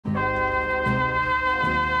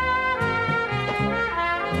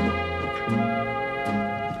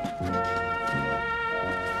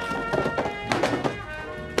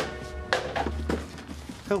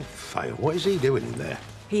Hellfire, what is he doing in there?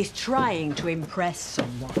 He's trying to impress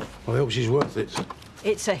someone. Well, I hope she's worth it.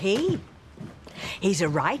 It's a he. He's a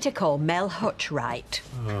writer called Mel Hutchwright.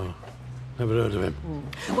 Oh, never heard of him.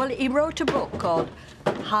 Well, he wrote a book called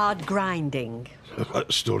Hard Grinding. That's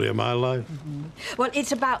the story of my life. Well,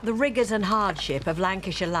 it's about the rigours and hardship of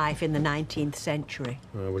Lancashire life in the 19th century.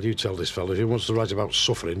 Well, you tell this fellow if he wants to write about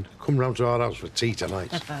suffering, come round to our house for tea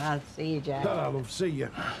tonight. I'll see you, Jack. I love to see you.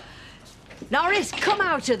 Norris, come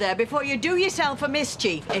out of there before you do yourself a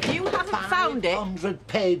mischief. If you haven't found it... 500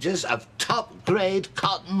 pages of top-grade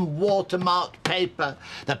cotton watermarked paper.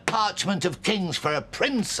 The parchment of kings for a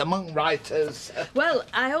prince among writers. Well,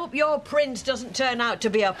 I hope your prince doesn't turn out to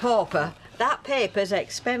be a pauper. That paper's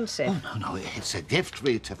expensive. Oh, no, it's a gift,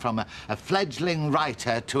 Rita, from a fledgling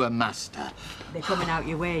writer to a master. They're coming out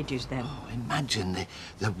your wages, then. Oh, imagine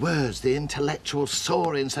the words, the intellectual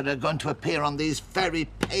soarings that are going to appear on these very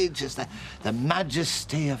pages. The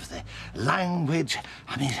majesty of the language.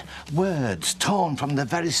 I mean, words torn from the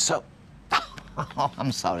very soul. Oh,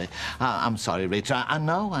 I'm sorry. I'm sorry, Rita. I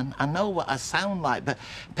know what I sound like, but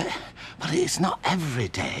it's not every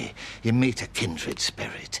day you meet a kindred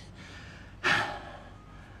spirit. I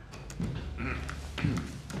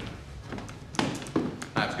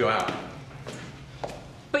have to go out.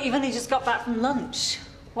 But you've only just got back from lunch.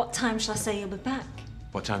 What time shall I say you'll be back?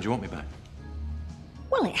 What time do you want me back?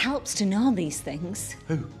 Well, it helps to know these things.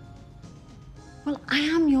 Who? Well, I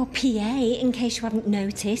am your PA, in case you haven't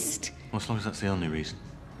noticed. Well, as long as that's the only reason.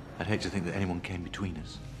 I'd hate to think that anyone came between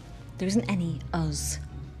us. There isn't any us.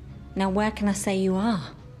 Now, where can I say you are?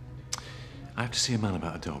 I have to see a man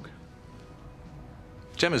about a dog.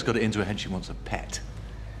 Gemma's got it into her head she wants a pet.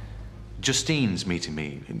 Justine's meeting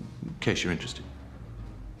me, in case you're interested.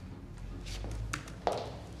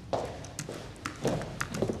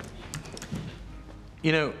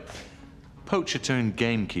 You know, poacher turned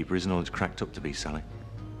gamekeeper isn't all it's cracked up to be, Sally.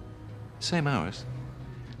 Same hours,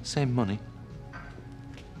 same money,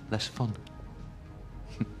 less fun.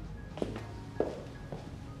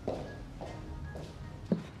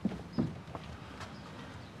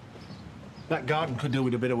 That garden could do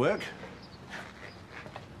with a bit of work.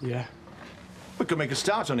 Yeah, We could make a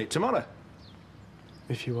start on it tomorrow.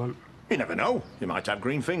 if you want. You never know. You might have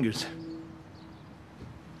green fingers.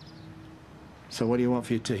 So what do you want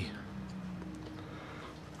for your tea?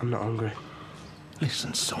 I'm not hungry.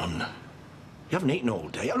 Listen, son. You haven't eaten all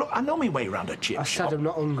day. Look, I know my way around a chip I shop. said I'm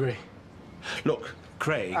not hungry. Look,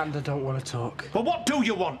 Craig... And I don't want to talk. Well, what do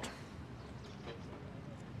you want?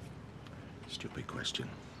 Stupid question.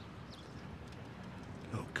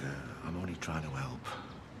 Look, I'm only trying to help.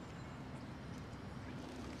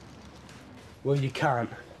 Well, you can't.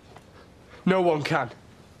 No one can.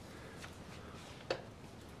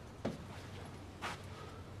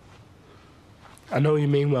 I know you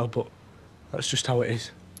mean well, but that's just how it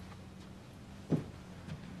is.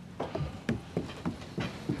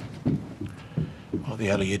 What the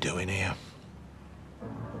hell are you doing here?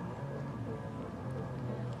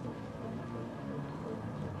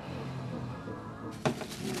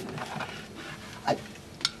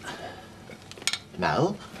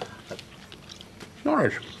 Mel?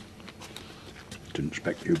 Norris. Didn't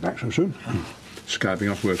expect you back so soon.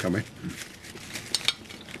 Skiving off work, are we?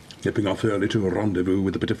 Nipping off early to a rendezvous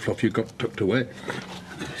with a bit of fluff you got tucked away.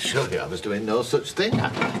 Surely I was doing no such thing.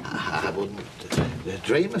 I wouldn't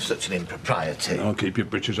dream of such an impropriety. I'll keep your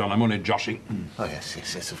breeches on. I'm only joshing. Oh,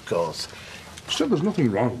 yes, of course. Still, there's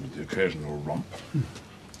nothing wrong with the occasional romp.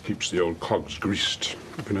 Keeps the old cogs greased,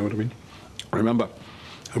 if you know what I mean. Remember,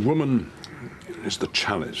 a woman is the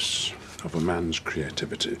chalice of a man's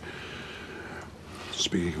creativity.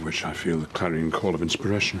 Speaking of which, I feel the clarion call of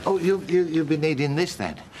inspiration. Oh, you'll be needing this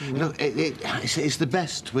then. Look, it's the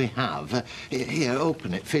best we have. Here,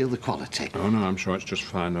 open it. Feel the quality. Oh no, I'm sure it's just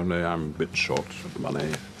fine. Only I'm a bit short of money.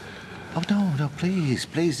 Oh no, please.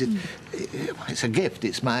 It's a gift.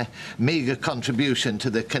 It's my meagre contribution to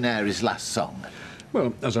the Canaries' last song.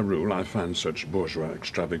 Well, as a rule, I find such bourgeois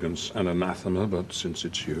extravagance an anathema, but since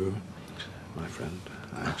it's you, my friend,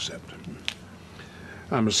 I accept.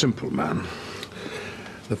 I'm a simple man.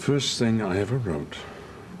 The first thing I ever wrote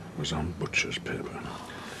was on butcher's paper.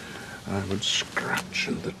 I would scratch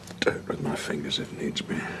in the dirt with my fingers if needs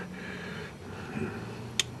be.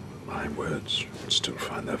 My words would still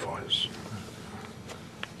find their voice.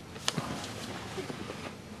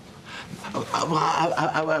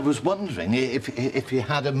 I was wondering if you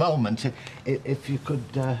had a moment, if you could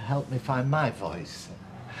help me find my voice.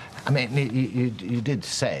 I mean, you did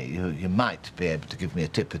say you might be able to give me a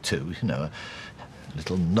tip or two, you know, a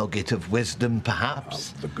little nugget of wisdom,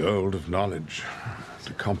 perhaps. The gold of knowledge.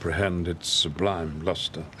 to comprehend its sublime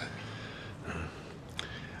lustre.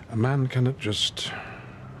 A man cannot just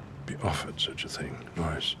be offered such a thing,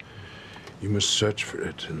 Norris. You must search for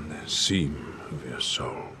it in the seam of your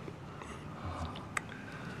soul.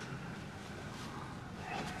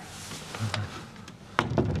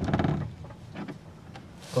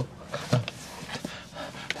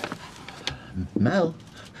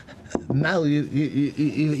 Mel,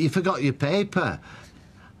 you forgot your paper.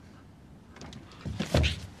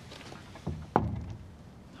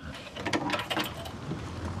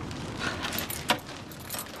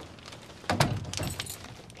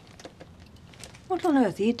 What on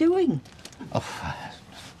earth are you doing? Oh,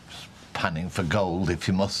 panning for gold, if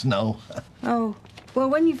you must know. Oh, well,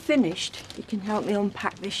 when you've finished, you can help me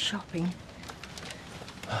unpack this shopping.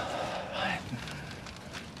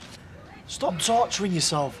 Stop torturing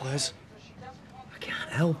yourself, Liz. I can't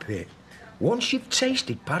help it. Once you've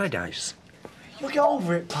tasted paradise... You'll get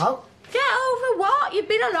over it, pal. Get over what? You've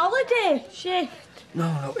been on holiday. Shift.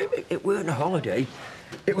 No, it weren't a holiday.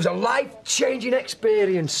 It was a life-changing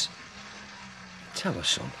experience. Tell her,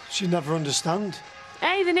 son. She'd never understand.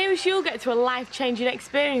 Hey, the nearest you'll get to a life-changing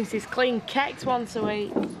experience is clean cakes once a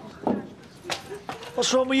week.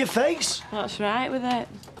 What's wrong with your face? What's right with it?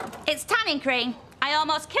 It's tanning cream. I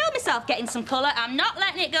almost killed myself getting some colour. I'm not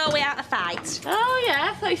letting it go without a fight. Oh,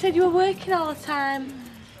 yeah, I thought you said you were working all the time.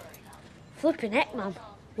 Flipping heck, man.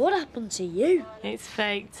 What happened to you? It's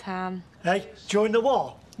fake tan. Hey, during the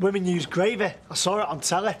war, women used gravy. I saw it on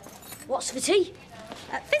telly. What's for tea?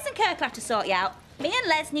 Fizz and Kirk will have to sort you out. Me and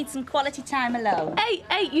Les need some quality time alone.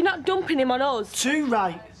 Hey, you're not dumping him on us. Too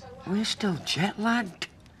right. We're still jet-lagged.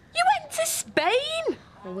 You went to Spain?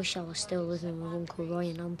 I wish I was still living with Uncle Roy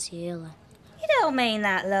and Auntie Ella. You don't mean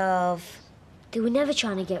that, love. They were never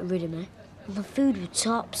trying to get rid of me. And the food was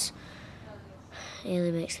tops.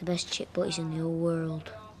 Ailey makes the best chip butties in the whole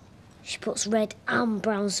world. She puts red and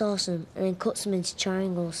brown sauce in them and then cuts them into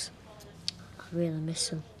triangles. I really miss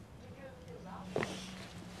them.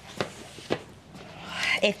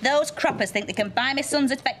 If those croppers think they can buy my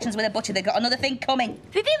son's affections with a butcher, they've got another thing coming.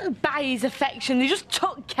 They didn't buy his affection, they just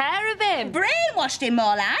took care of him. Brainwashed him,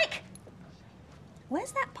 more like.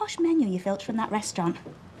 Where's that posh menu you filched from that restaurant?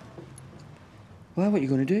 Well, what are you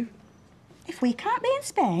going to do? If we can't be in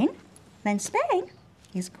Spain, then Spain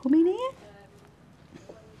is coming here.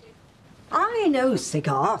 I know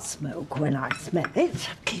cigar smoke when I smell it.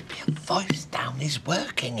 Keep your voice down. He's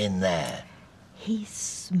working in there. He's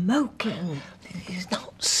smoking. He's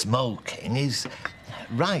not smoking. He's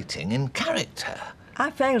writing in character. I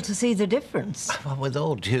fail to see the difference. Well, with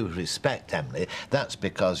all due respect, Emily, that's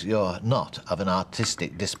because you're not of an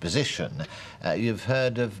artistic disposition. You've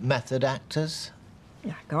heard of method actors?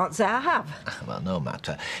 I can't say I have. Well, no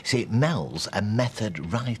matter. See, Mel's a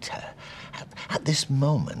method writer. At this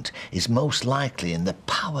moment, is most likely in the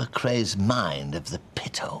power-crazed mind of the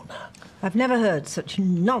pit owner. I've never heard such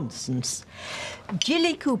nonsense.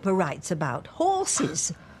 Jilly Cooper writes about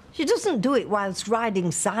horses. She doesn't do it whilst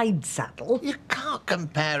riding side saddle. You can't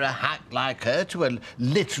compare a hack like her to a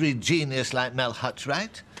literary genius like Mel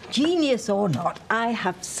Hutchwright. Genius or not, I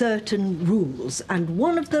have certain rules, and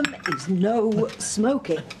one of them is no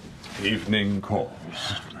smoking. Evening calls.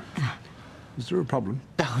 Is there a problem?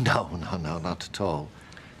 No, not at all.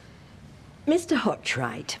 Mr.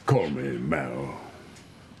 Hutchwright. Call me Mel.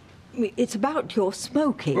 It's about your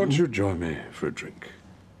smoking. Won't you join me for a drink?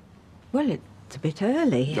 Well, it's a bit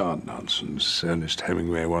early. Oh, nonsense. Ernest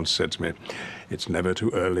Hemingway once said to me, it's never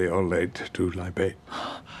too early or late to libate.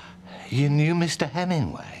 You knew Mr.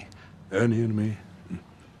 Hemingway? Ernie and me.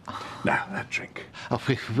 Now, that drink. Oh,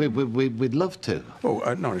 we'd love to.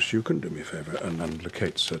 Oh, Norris, you can do me a favour and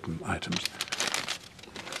locate certain items.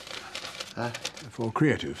 For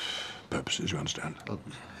creative purposes, you understand? Oh,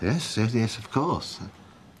 yes, of course.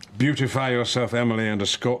 Beautify yourself, Emily, and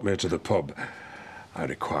escort me to the pub. I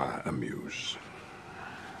require a muse.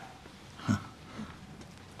 Huh.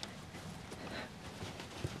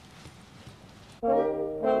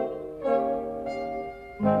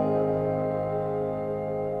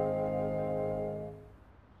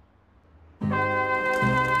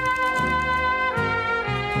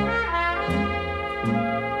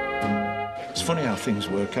 It's funny how things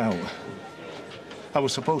work out. I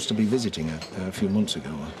was supposed to be visiting her a few months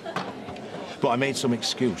ago, but I made some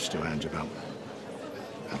excuse to Ange about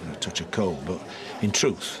having a touch of cold, but in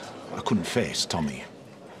truth, I couldn't face Tommy.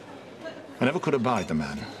 I never could abide the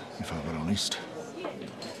man, if I were honest.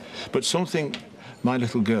 But something my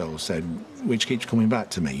little girl said, which keeps coming back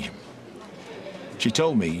to me. She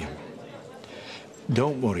told me,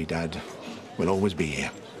 "Don't worry, Dad, we'll always be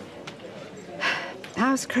here."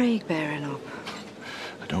 How's Craig bearing up?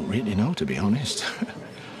 don't really know, to be honest.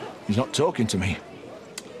 He's not talking to me.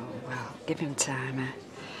 Oh, well, give him time.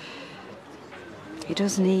 He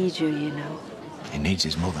does need you, you know. He needs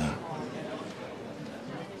his mother.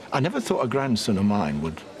 I never thought a grandson of mine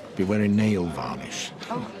would be wearing nail varnish.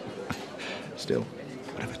 Oh. Still,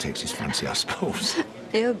 whatever takes his fancy, I suppose.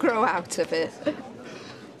 He'll grow out of it.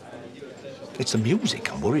 It's the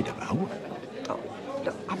music I'm worried about. Oh,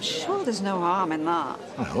 look, I'm sure there's no harm in that.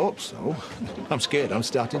 I hope so. I'm scared I'm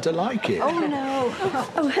starting to like it. Oh, no.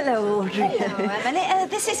 Oh, hello, Audrey. Hello, Emily.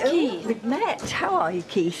 This is Keith. We've met. How are you,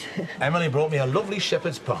 Keith? Emily brought me a lovely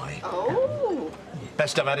shepherd's pie. Oh.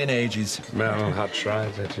 Best I've had in ages. Well, I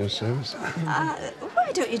tried at your service.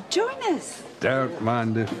 Why don't you join us? Don't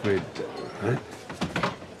mind if we do. Eh?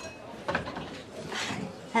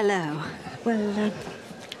 Hello. Well,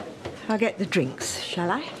 I'll get the drinks, shall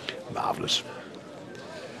I? Marvellous.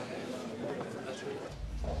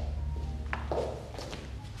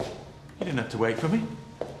 You didn't have to wait for me.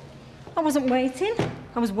 I wasn't waiting.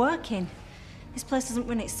 I was working. This place doesn't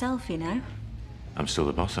run itself, you know. I'm still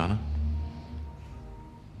the boss, aren't I?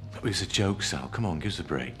 It was a joke, Sal. Come on, give us a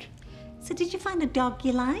break. So did you find a dog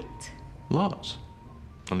you liked? Lots.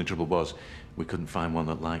 Only trouble was, we couldn't find one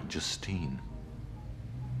that liked Justine.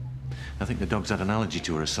 I think the dog's had an allergy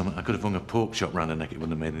to her or something. I could have hung a pork chop round her neck. It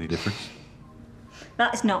wouldn't have made any difference.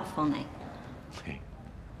 That's not funny. Hey,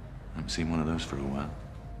 I haven't seen one of those for a while.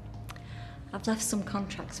 I've left some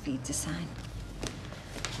contracts for you to sign.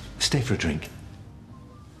 Stay for a drink.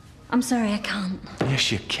 I'm sorry, I can't.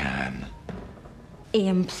 Yes, you can.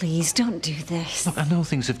 Ian, please, don't do this. Look, I know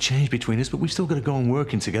things have changed between us, but we've still got to go on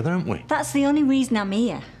working together, haven't we? That's the only reason I'm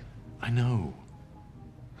here. I know.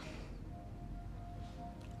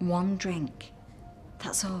 One drink.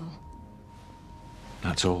 That's all.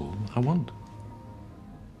 That's all I want.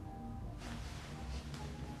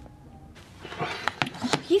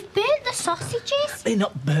 You've burnt the sausages? They're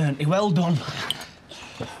not burnt. They're well done.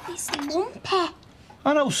 It's lumpy.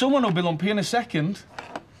 I know someone will be lumpy in a second.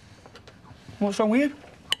 What's wrong with you?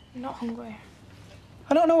 I'm not hungry.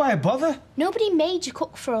 I don't know why I bother. Nobody made you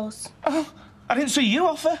cook for us. Oh, I didn't see you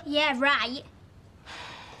offer. Yeah, right.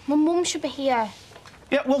 My mum should be here.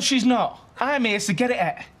 Yeah, well, she's not. I'm here to get it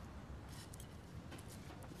at.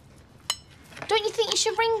 Don't you think you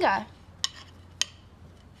should ring her?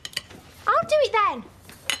 I'll do it then.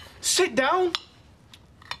 Sit down.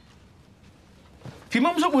 If your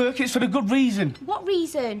mum's at work, it's for a good reason. What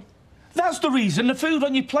reason? That's the reason. The food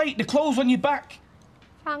on your plate, the clothes on your back.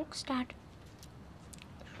 Thanks, Dad.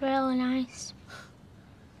 It's really nice.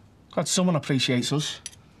 Glad someone appreciates us.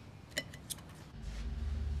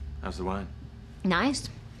 How's the wine? Nice.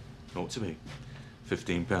 Ought to be.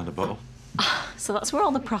 £15 a bottle. So that's where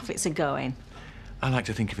all the profits are going. I like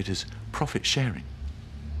to think of it as profit sharing.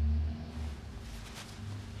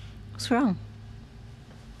 What's wrong?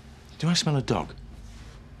 Do I smell a dog?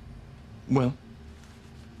 Well,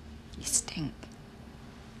 You stink.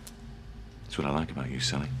 that's what I like about you,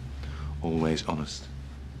 Sally. Always honest.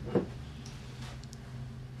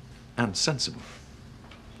 And sensible.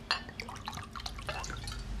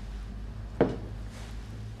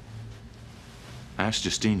 I asked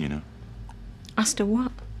Justine, you know. Asked her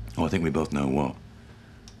what? Oh, I think we both know what.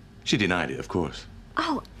 She denied it, of course.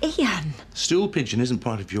 Oh, Ian. Stool pigeon isn't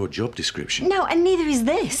part of your job description. No, and neither is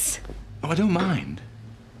this. Oh, I don't mind.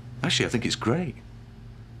 Actually, I think it's great.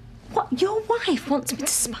 What, your wife wants me to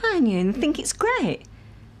spy on you and think it's great?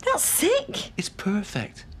 That's sick. It's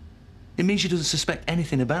perfect. It means she doesn't suspect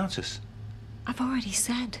anything about us. I've already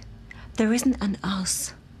said, there isn't an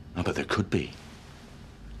us. Oh, but there could be.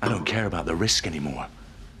 I don't care about the risk anymore.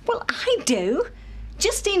 Well, I do.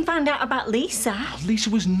 Justine found out about Lisa. Oh, Lisa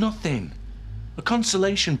was nothing. A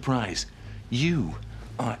consolation prize. You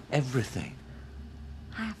are everything.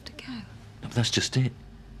 I have to go. No, but that's just it.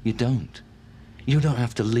 You don't. You don't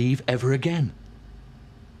have to leave ever again.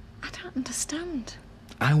 I don't understand.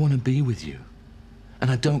 I want to be with you. And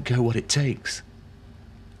I don't care what it takes.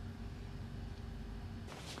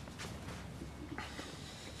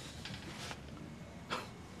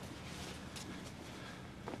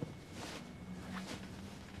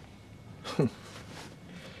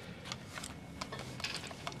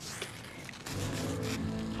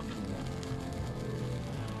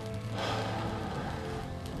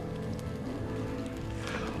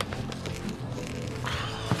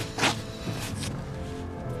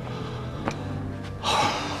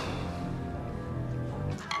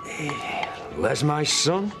 There's my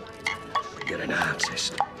son. You're an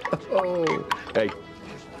artist. Oh, hey,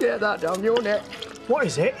 get that down your neck. What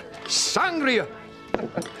is it? Sangria.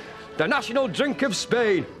 The national drink of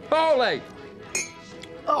Spain. Ole.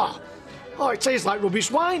 Oh, Oh, it tastes like rubbish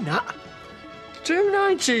wine, that.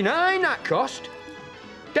 $2.99 that cost.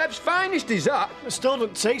 Deb's finest is that. It still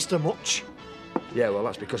doesn't taste her much. Yeah, well,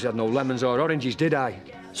 that's because he had no lemons or oranges, did I?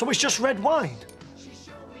 So it's just red wine?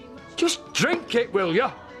 Just drink it, will you?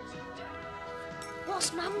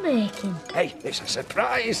 What's Mum making? Hey, it's a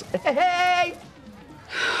surprise. Hey!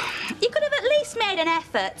 You could have at least made an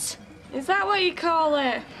effort. Is that what you call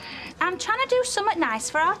it? I'm trying to do something nice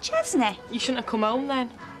for our Chesney. You shouldn't have come home then.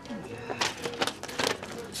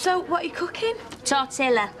 So, what are you cooking?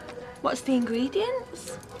 Tortilla. What's the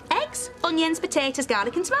ingredients? Eggs, onions, potatoes,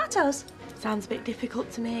 garlic and tomatoes. Sounds a bit difficult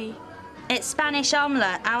to me. It's Spanish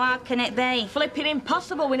omelette. How hard can it be? Flipping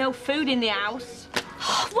impossible with no food in the house.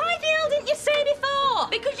 Why the hell didn't you say before?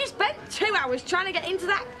 Because you spent 2 hours trying to get into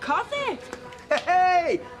that coffee.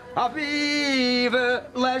 Hey! Aviva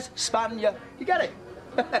les Spania. You get it?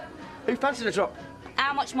 Who fancies a drop?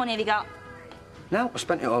 How much money have you got? No, I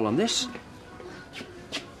spent it all on this.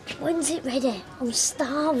 When's it ready? I'm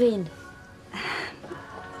starving.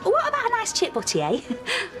 What about a nice chip butty, eh?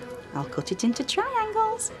 I'll cut it into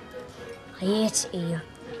triangles. I hate it here.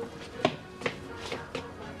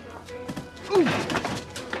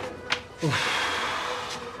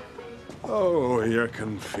 Oh, you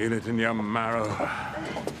can feel it in your marrow.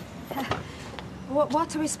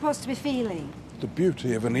 What are we supposed to be feeling? The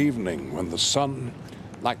beauty of an evening when the sun,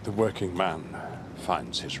 like the working man,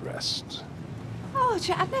 finds his rest. Oh,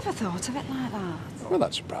 I'd never thought of it like that. Well,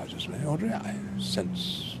 that surprises me, Audrey. I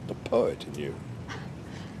sense the poet in you.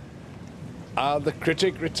 Ah, the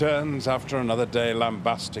critic returns after another day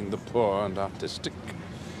lambasting the poor and artistic.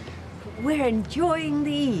 We're enjoying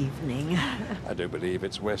the evening. I do believe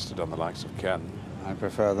it's wasted on the likes of Ken. I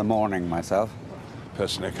prefer the morning myself.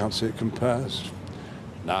 Personally, I can't see it compares.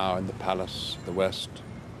 Now in the palace of the West,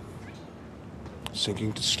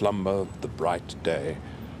 sinking to slumber the bright day,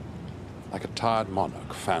 like a tired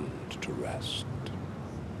monarch fanned to rest.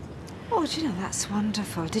 Oh, do you know, that's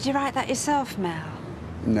wonderful. Did you write that yourself, Mel?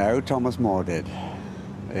 No, Thomas More did.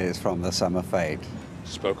 It's from The Summer Fete.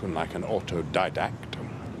 Spoken like an autodidact.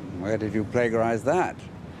 Where did you plagiarize that?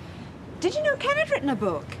 Did you know Ken had written a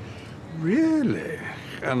book? Really?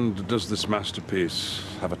 And does this masterpiece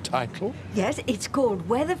have a title? Yes, it's called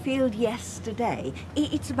Weatherfield Yesterday.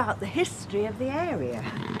 It's about the history of the area.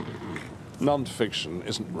 Non-fiction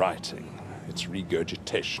isn't writing, it's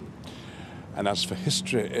regurgitation. And as for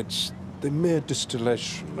history, it's the mere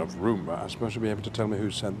distillation of rumour. I suppose you'll be able to tell me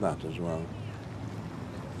who said that as well.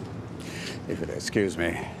 If you'll excuse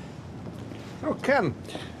me. Oh, Ken,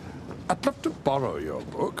 I'd love to borrow your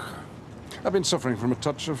book. I've been suffering from a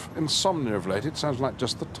touch of insomnia of late. It sounds like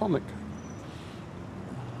just the tonic.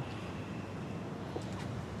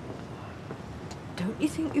 Don't you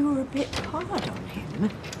think you were a bit hard on him?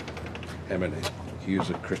 Emily, he is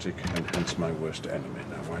a critic and hence my worst enemy.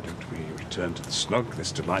 Now, why don't we return to the snug?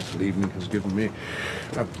 This delightful evening has given me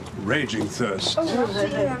a raging thirst. Where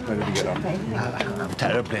did we get on? I'm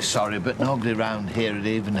terribly sorry, but nobody round here had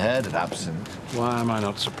even heard of absinthe. Why am I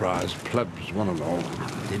not surprised? Plebs, one and all.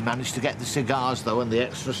 Did manage to get the cigars, though, and the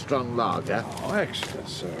extra strong lager. Oh, excellent.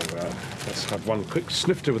 So, let's have one quick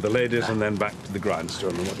snifter with the ladies and then back to the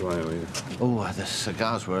grindstone. And what do I owe you? Oh, the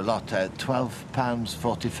cigars were a lot.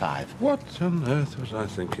 £12.45. What on earth was I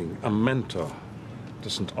thinking? A mentor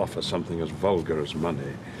doesn't offer something as vulgar as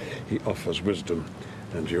money. He offers wisdom,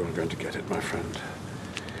 and you're going to get it, my friend.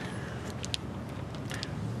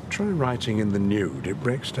 Try writing in the nude. It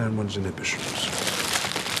breaks down one's inhibitions.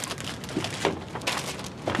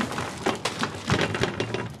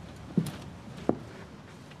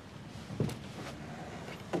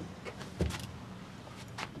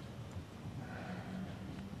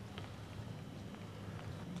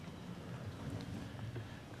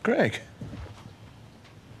 Greg.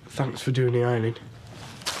 Thanks for doing the ironing.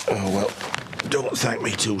 Oh, well, don't thank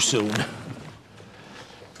me too soon.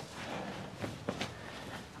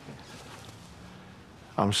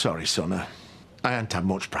 I'm sorry, son. I hadn't had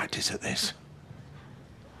much practice at this.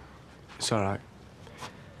 It's all right.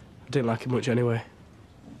 I didn't like it much anyway.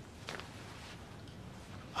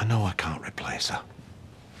 I know I can't replace her.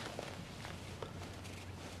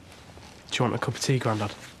 Do you want a cup of tea,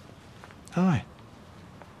 Grandad? Aye.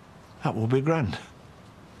 That will be grand.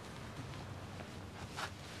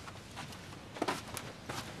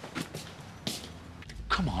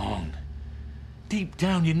 Come on. Deep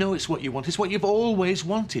down, you know it's what you want. It's what you've always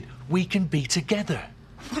wanted. We can be together.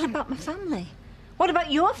 What about my family? What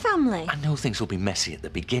about your family? I know things will be messy at the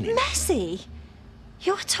beginning. Messy?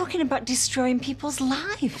 You're talking about destroying people's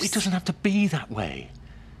lives. It doesn't have to be that way.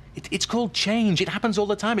 It's called change. It happens all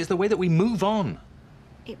the time. It's the way that we move on.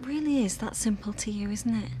 It really is that simple to you,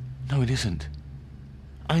 isn't it? No, it isn't.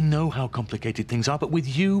 I know how complicated things are, but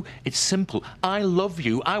with you, it's simple. I love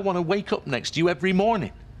you. I want to wake up next to you every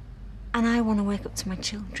morning. And I want to wake up to my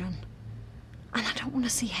children. And I don't want to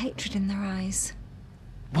see hatred in their eyes.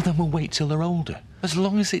 Well, then we'll wait till they're older. As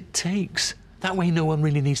long as it takes. That way no one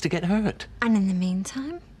really needs to get hurt. And in the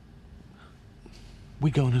meantime?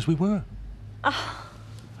 We go on as we were. Oh.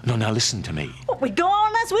 No, now listen to me. What, we go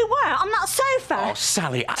on as we were on that sofa? Oh,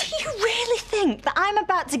 Sally, Do you really think that I'm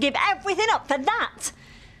about to give everything up for that?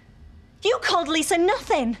 You called Lisa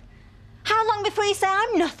nothing. How long before you say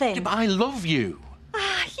I'm nothing? Yeah, but I love you.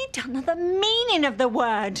 Ah, you don't know the meaning of the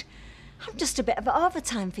word. I'm just a bit of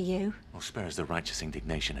overtime for you. Oh, spare us the righteous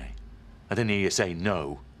indignation, eh? I didn't hear you say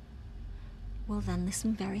no. Well, then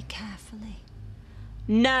listen very carefully.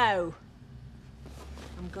 No.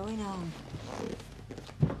 I'm going home.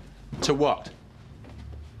 To what?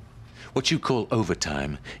 What you call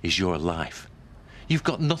overtime is your life. You've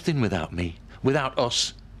got nothing without me, without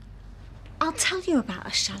us. I'll tell you about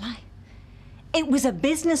us, shall I? It was a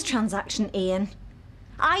business transaction, Ian.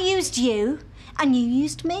 I used you, and you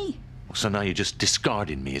used me. So now you're just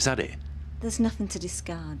discarding me, is that it? There's nothing to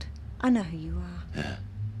discard. I know who you are. Yeah.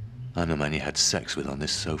 I'm the man you had sex with on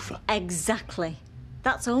this sofa. Exactly.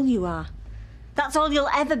 That's all you are. That's all you'll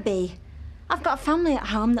ever be. I've got a family at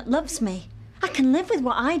home that loves me. I can live with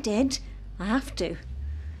what I did. I have to.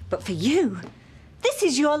 But for you, this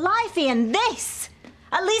is your life, Ian, this!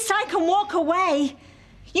 At least I can walk away.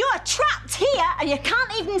 You are trapped here and you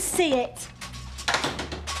can't even see it.